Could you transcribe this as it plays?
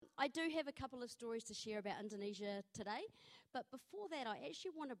I do have a couple of stories to share about Indonesia today, but before that, I actually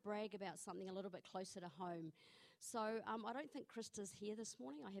want to brag about something a little bit closer to home. So I don't think Krista's here this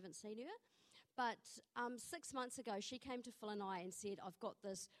morning. I haven't seen her. But 6 months ago, she came to Phil and I and said, I've got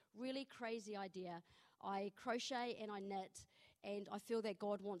this really crazy idea. I crochet and I knit, and I feel that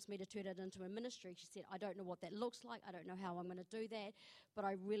God wants me to turn it into a ministry. She said, I don't know what that looks like. I don't know how I'm going to do that, but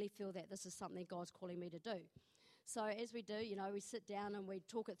I really feel that this is something God's calling me to do. So as we do, we sit down and we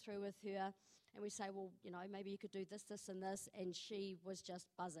talk it through with her, and we say, well, maybe you could do this, this, and this, and she was just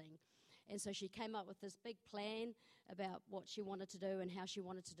buzzing. And so she came up with this big plan about what she wanted to do and how she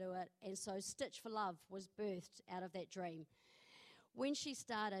wanted to do it. And so Stitch for Love was birthed out of that dream. When she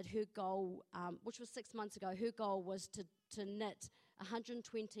started, her goal, which was 6 months ago, her goal was to knit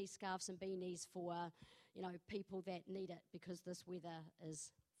 120 scarves and beanies for, people that need it because this weather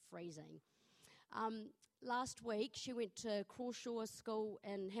is freezing. Last week, she went to Crawshaw School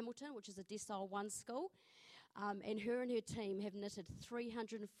in Hamilton, which is a Decile 1 school. And her team have knitted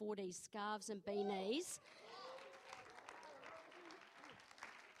 340 scarves and beanies,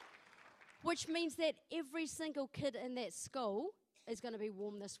 which means that every single kid in that school is going to be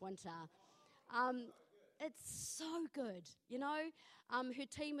warm this winter. It's so good, Her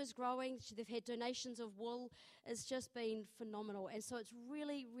team is growing. They've had donations of wool. It's just been phenomenal. And so it's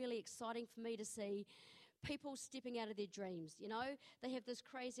really, really exciting for me to see people stepping out of their dreams, They have this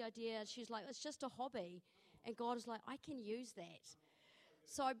crazy idea. She's like, it's just a hobby. And God is like, I can use that.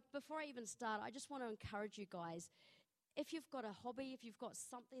 So before I even start, I just want to encourage you guys. If you've got a hobby, if you've got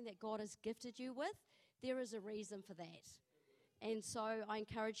something that God has gifted you with, there is a reason for that. And so I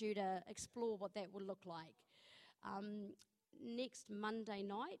encourage you to explore what that will look like. Next Monday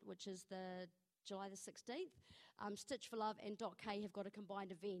night, which is the July the 16th, Stitch for Love and .K have got a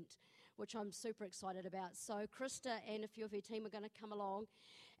combined event, which I'm super excited about. So Krista and a few of her team are going to come along,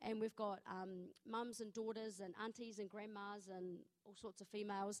 and we've got mums and daughters and aunties and grandmas and all sorts of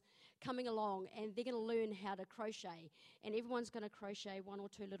females coming along, and they're going to learn how to crochet. And everyone's going to crochet 1 or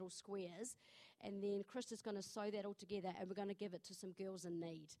 2 little squares, and then Krista's going to sew that all together, and we're going to give it to some girls in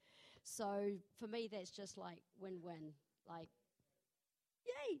need. So for me, that's just like win-win. Like,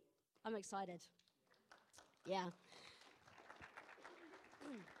 yay! I'm excited. Yeah.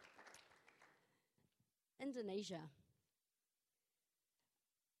 Indonesia.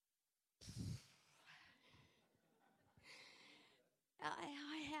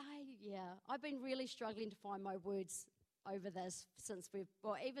 I've been really struggling to find my words over this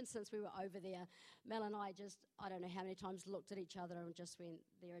even since we were over there. Mel and I don't know how many times looked at each other and just went,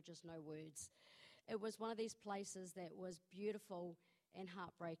 there are just no words. It was one of these places that was beautiful and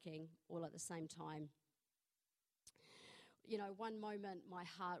heartbreaking all at the same time. One moment my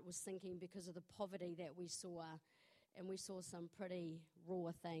heart was sinking because of the poverty that we saw, and we saw some pretty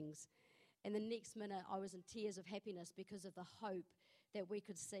raw things. And the next minute I was in tears of happiness because of the hope that we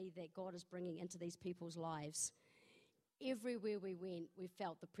could see that God is bringing into these people's lives. Everywhere we went, we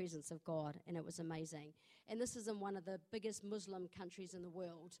felt the presence of God, and it was amazing. And this is in one of the biggest Muslim countries in the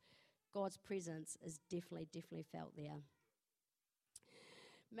world. God's presence is definitely felt there.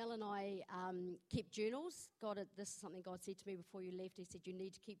 Mel and I kept journals. This is something God said to me before you left. He said, you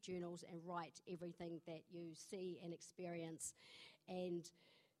need to keep journals and write everything that you see and experience. And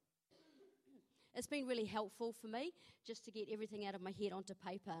it's been really helpful for me just to get everything out of my head onto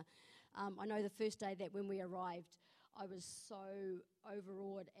paper. I know the first day that when we arrived, I was so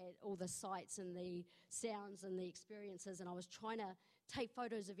overawed at all the sights and the sounds and the experiences, and I was trying to take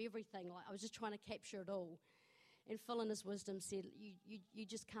photos of everything. Like, I was just trying to capture it all. And Phil in his wisdom said, you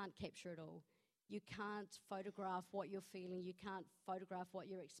just can't capture it all. You can't photograph what you're feeling. You can't photograph what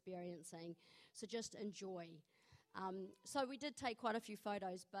you're experiencing. So just enjoy. So we did take quite a few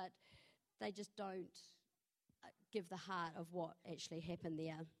photos, but they just don't give the heart of what actually happened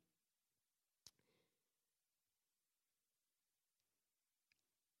there.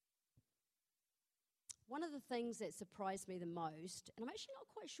 One of the things that surprised me the most, and I'm actually not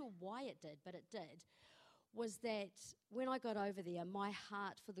quite sure why it did, but it did, was that when I got over there, my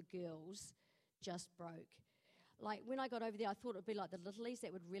heart for the girls just broke. Like, when I got over there, I thought it would be like the Littlies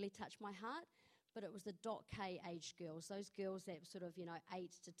that would really touch my heart, but it was the .K aged girls, those girls that sort of,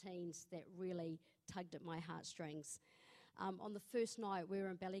 8 to teens, that really tugged at my heartstrings. On the first night, we were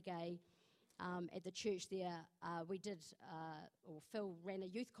in Ballygay at the church there. Phil ran a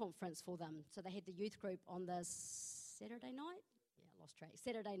youth conference for them. So they had the youth group on the Saturday night.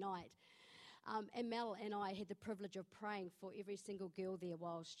 Saturday night. And Mel and I had the privilege of praying for every single girl there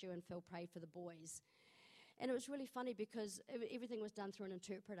while Stu and Phil prayed for the boys. And it was really funny because everything was done through an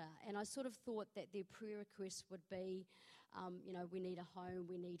interpreter. And I sort of thought that their prayer requests would be We need a home,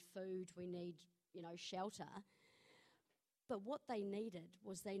 we need food, we need, shelter. But what they needed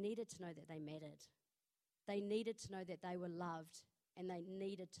was they needed to know that they mattered. They needed to know that they were loved, and they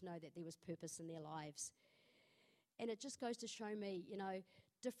needed to know that there was purpose in their lives. And it just goes to show me,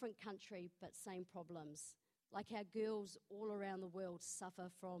 different country but same problems. Like how girls all around the world suffer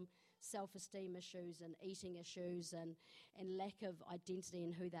from self-esteem issues and eating issues and lack of identity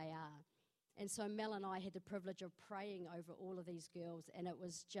in who they are. And so Mel and I had the privilege of praying over all of these girls, and it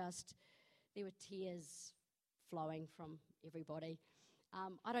was just, there were tears flowing from everybody.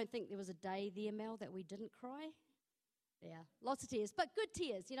 I don't think there was a day there, Mel, that we didn't cry. Yeah, lots of tears, but good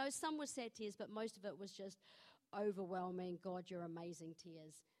tears. Some were sad tears, but most of it was just overwhelming, God, you're amazing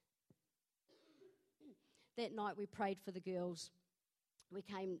tears. That night we prayed for the girls. We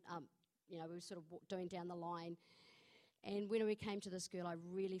came, we were sort of doing down the line. And when we came to this girl, I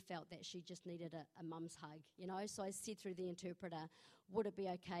really felt that she just needed a mum's hug, So I said through the interpreter, would it be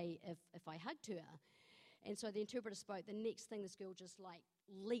okay if I hugged her? And so the interpreter spoke. The next thing, this girl just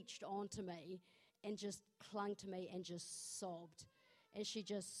leached onto me and just clung to me and just sobbed. And she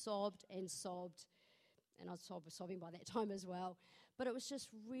just sobbed and sobbed. And I was sobbing by that time as well. But it was just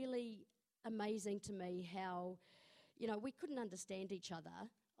really amazing to me how, we couldn't understand each other.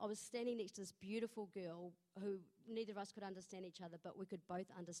 I was standing next to this beautiful girl who neither of us could understand each other, but we could both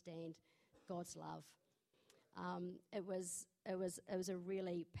understand God's love. It was a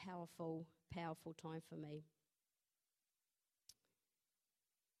really powerful time for me.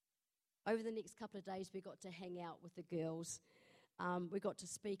 Over the next couple of days, we got to hang out with the girls. We got to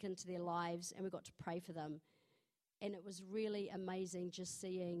speak into their lives, and we got to pray for them. And it was really amazing just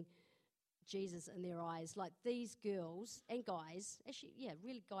seeing Jesus in their eyes. Like these girls and guys, actually, yeah,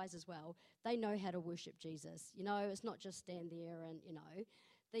 really guys as well, they know how to worship Jesus. It's not just stand there and,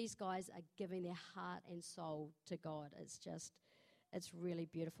 these guys are giving their heart and soul to God. It's really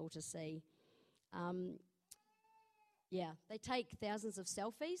beautiful to see. They take thousands of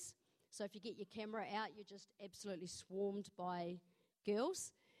selfies. So if you get your camera out, you're just absolutely swarmed by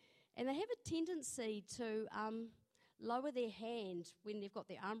girls. And they have a tendency to lower their hand when they've got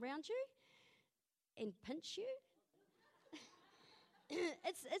their arm around you and pinch you.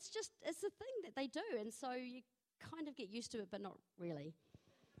 It's a thing that they do, and so you kind of get used to it, but not really.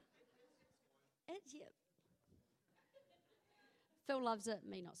 Phil loves it,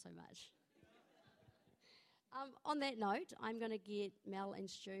 me not so much. On that note, I'm going to get Mel and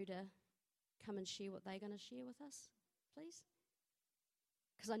Stu to come and share what they're going to share with us, please.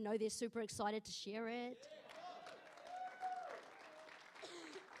 Because I know they're super excited to share it.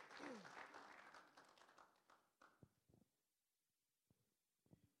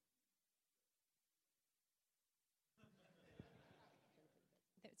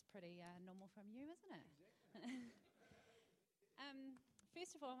 That's pretty normal from you, isn't it?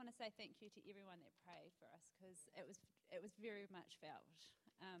 First of all, I want to say thank you to everyone that prayed for us, because it was very much felt.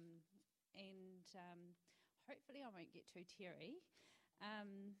 Hopefully I won't get too teary.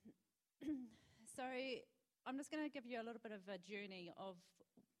 So I'm just going to give you a little bit of a journey of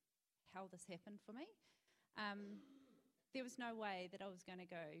how this happened for me. There was no way that I was going to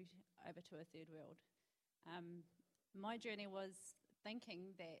go over to a third world. My journey was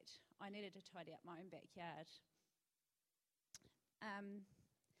thinking that I needed to tidy up my own backyard.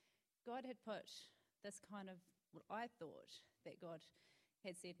 God had put this kind of, what I thought that God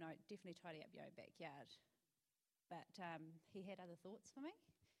had said, no, definitely tidy up your own backyard. But he had other thoughts for me.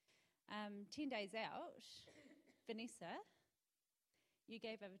 10 days out, Vanessa, you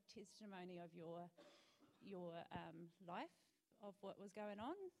gave a testimony of your life, of what was going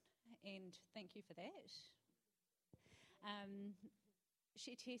on, and thank you for that.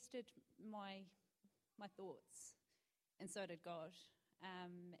 She tested my thoughts, and so did God.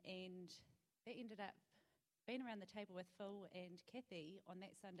 And that ended up being around the table with Phil and Kathy on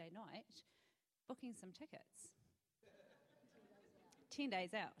that Sunday night, booking some tickets. 10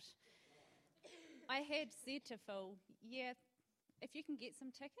 days out. I had said to Phil, yeah, if you can get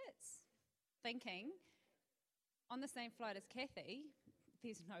some tickets, thinking on the same flight as Kathy,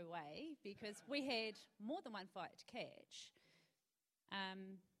 there's no way, because we had more than one flight to catch. I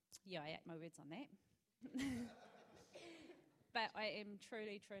ate my words on that. But I am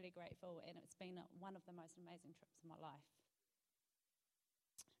truly, truly grateful, and it's been one of the most amazing trips of my life.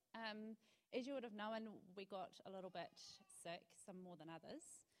 As you would have known, we got a little bit sick, some more than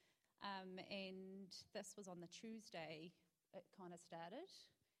others. And this was on the Tuesday it kind of started.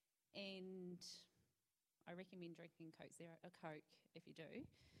 And I recommend drinking Coke Zero, a Coke if you do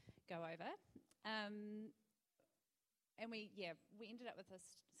go over. And we ended up with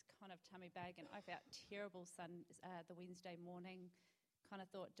this kind of tummy bug, and I felt terrible the Wednesday morning. Kind of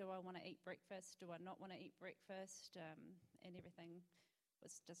thought, do I want to eat breakfast? Do I not want to eat breakfast? And everything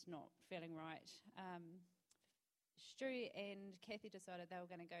was just not feeling right. Stu and Kathy decided they were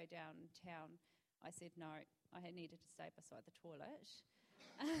going to go downtown. I said no, I had needed to stay beside the toilet.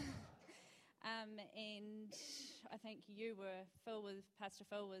 And I think Pastor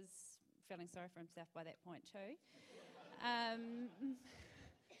Phil was feeling sorry for himself by that point too.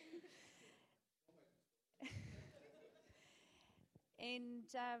 And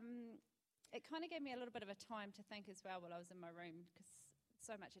it kind of gave me a little bit of a time to think as well while I was in my room, because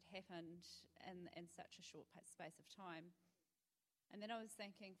so much had happened in such a short space of time. And then I was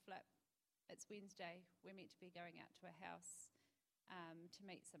thinking, Flip, it's Wednesday, we're meant to be going out to a house to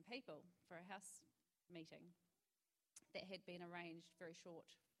meet some people for a house meeting that had been arranged very short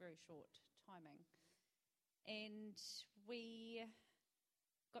timing. And we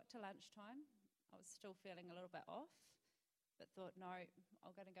got to lunchtime. I was still feeling a little bit off, but thought, no,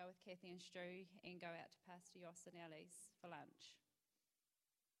 I'm going to go with Kathy and Stu and go out to Pastor Yoss and Ellie's for lunch.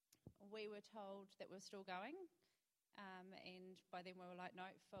 We were told that we were still going, and by then we were like,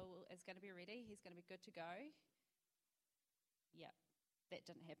 no, Phil is going to be ready, he's going to be good to go. Yep, that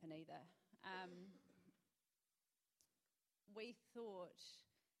didn't happen either. We thought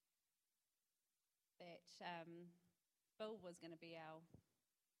that Phil was going to be our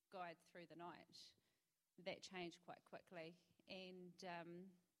guide through the night. That changed quite quickly, and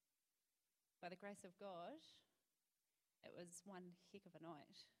by the grace of God, it was one heck of a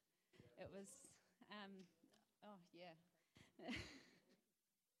night. It was,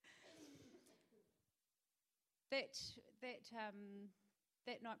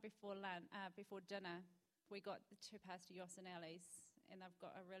 that night before dinner, we got to Pastor Yoss and Ellie's, and they've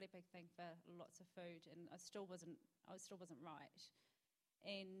got a really big thing for lots of food, and I still wasn't right,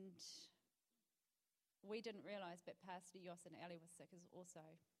 and we didn't realise, but Pastor Yoss and Ellie was sick as also,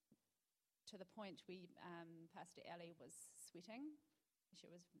 to the point Pastor Ellie was sweating. She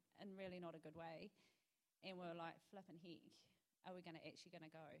was in really not a good way, and we were like, flippin' heck, are we actually going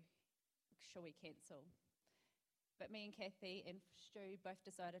to go? Shall we cancel? But me and Kathy and Stu both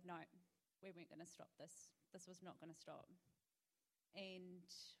decided, no, we weren't going to stop this. This was not going to stop. And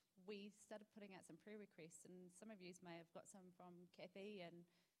we started putting out some prayer requests, and some of you may have got some from Kathy, and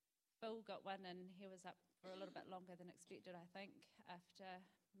Phil got one, and he was up for a little bit longer than expected, I think, after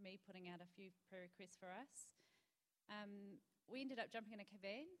me putting out a few prayer requests for us. We ended up jumping in a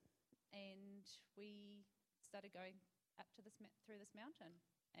caravan, and we started going up to through this mountain,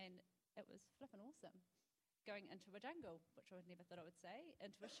 and it was flippin' awesome. Going into a jungle, which I never thought I would say,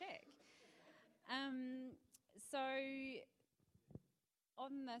 into a shack. So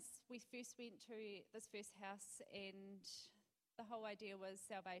on this, we first went to this first house, and the whole idea was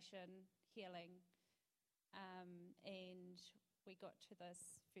salvation, healing, and we got to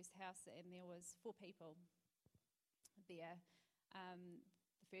this first house, and there was 4 people there.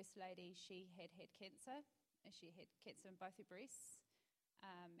 The first lady, she had cancer, and she had cancer in both her breasts,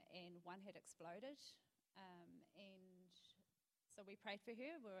 and one had exploded, and so we prayed for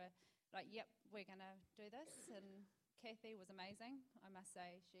her. We were like, yep, we're going to do this, and Kathy was amazing, I must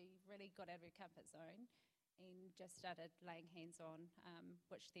say. She really got out of her comfort zone and just started laying hands on,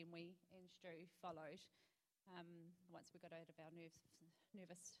 which then we and Stu followed once we got out of our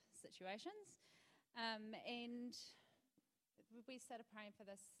nervous situations. And we started praying for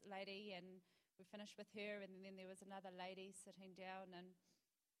this lady, and we finished with her, and then there was another lady sitting down, and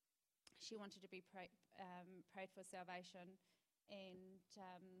she wanted to be prayed for salvation. And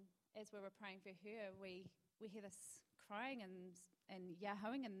as we were praying for her, we hear this crying and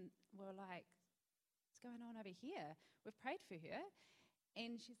yah-hoing, and we're like, what's going on over here? We've prayed for her,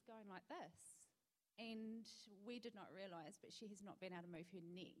 and she's going like this. And we did not realise, but she has not been able to move her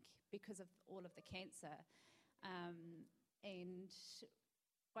neck because of all of the cancer. And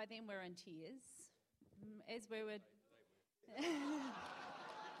by then we're in tears. As we were...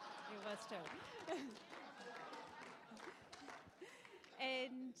 It was too.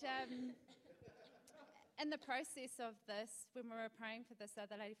 And in the process of this, when we were praying for this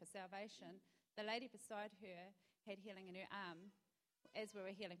other lady for salvation, the lady beside her had healing in her arm. As we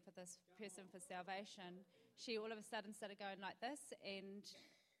were healing for this person for salvation, she all of a sudden started going like this, and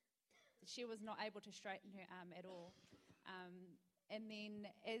she was not able to straighten her arm at all. And then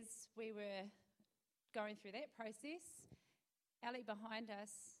as we were going through that process, Ellie behind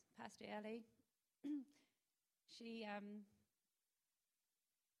us, Pastor Ellie, she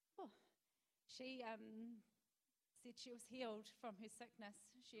said she was healed from her sickness.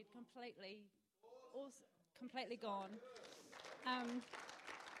 She had completely gone.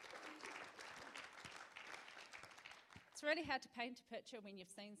 it's really hard to paint a picture when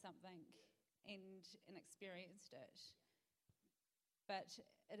you've seen something and experienced it. But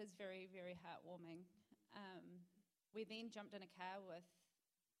it is very, very heartwarming. We then jumped in a car with,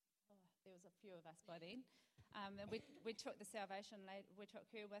 there was a few of us by then, and we took the Salvation lady, we took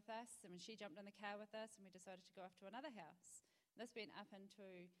her with us, and she jumped in the car with us, and we decided to go off to another house. This went up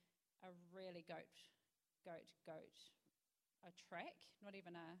into a really goat, a track, not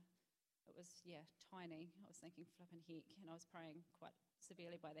even it was, tiny. I was thinking flippin' heck, and I was praying quite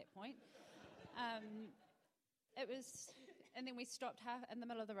severely by that point. And then we stopped half in the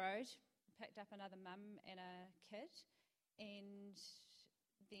middle of the road, picked up another mum and a kid, and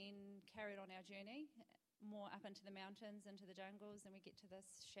then carried on our journey, more up into the mountains, into the jungles, and we get to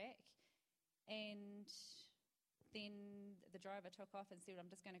this shack. And then the driver took off and said,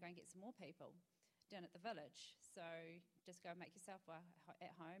 I'm just going to go and get some more people down at the village. So just go and make yourself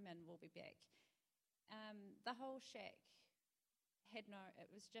at home and we'll be back. The whole shack it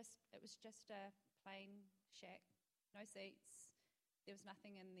was just a plain shack, no seats. There was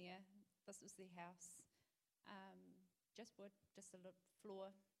nothing in there. This was their house. Just wood, just a little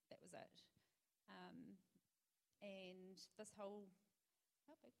floor. That was it. And this whole,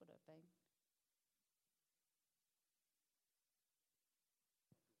 how big would it have been?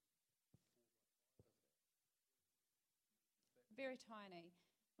 Very tiny.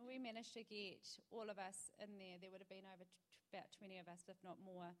 We managed to get all of us in there. There would have been over about 20 of us, if not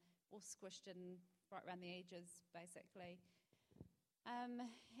more, all squished in right around the edges, basically. And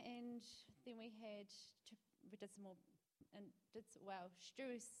then we did some more,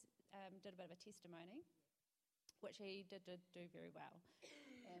 Stu did a bit of a testimony, which he did do very well.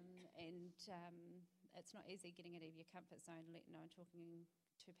 And it's not easy getting out of your comfort zone, letting know and talking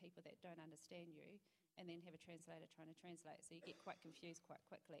to people that don't understand you, and then have a translator trying to translate, so you get quite confused quite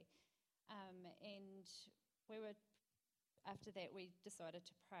quickly. And after that, we decided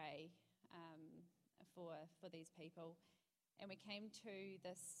to pray for these people, and we came to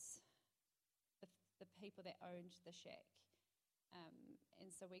the people that owned the shack,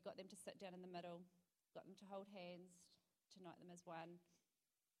 and so we got them to sit down in the middle, got them to hold hands, to unite them as one,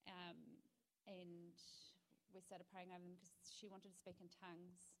 and we started praying over them because she wanted to speak in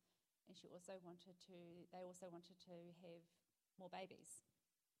tongues. And they also wanted to have more babies.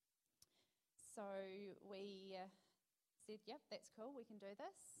 So we said, yep, that's cool, we can do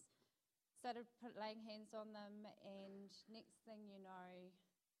this. Started laying hands on them, and next thing you know,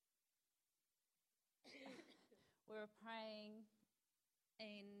 we were praying,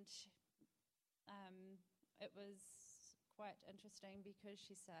 and it was quite interesting because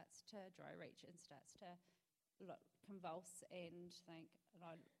she starts to dry reach and starts to convulse and think, and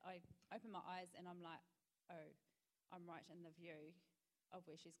I open my eyes and I'm like, oh, I'm right in the view of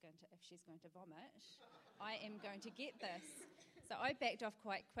where if she's going to vomit, I am going to get this. So I backed off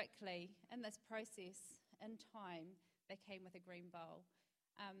quite quickly. In this process, in time, they came with a green bowl.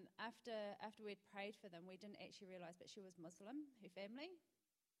 After we'd prayed for them, we didn't actually realise, but she was Muslim, her family,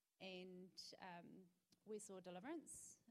 and we saw deliverance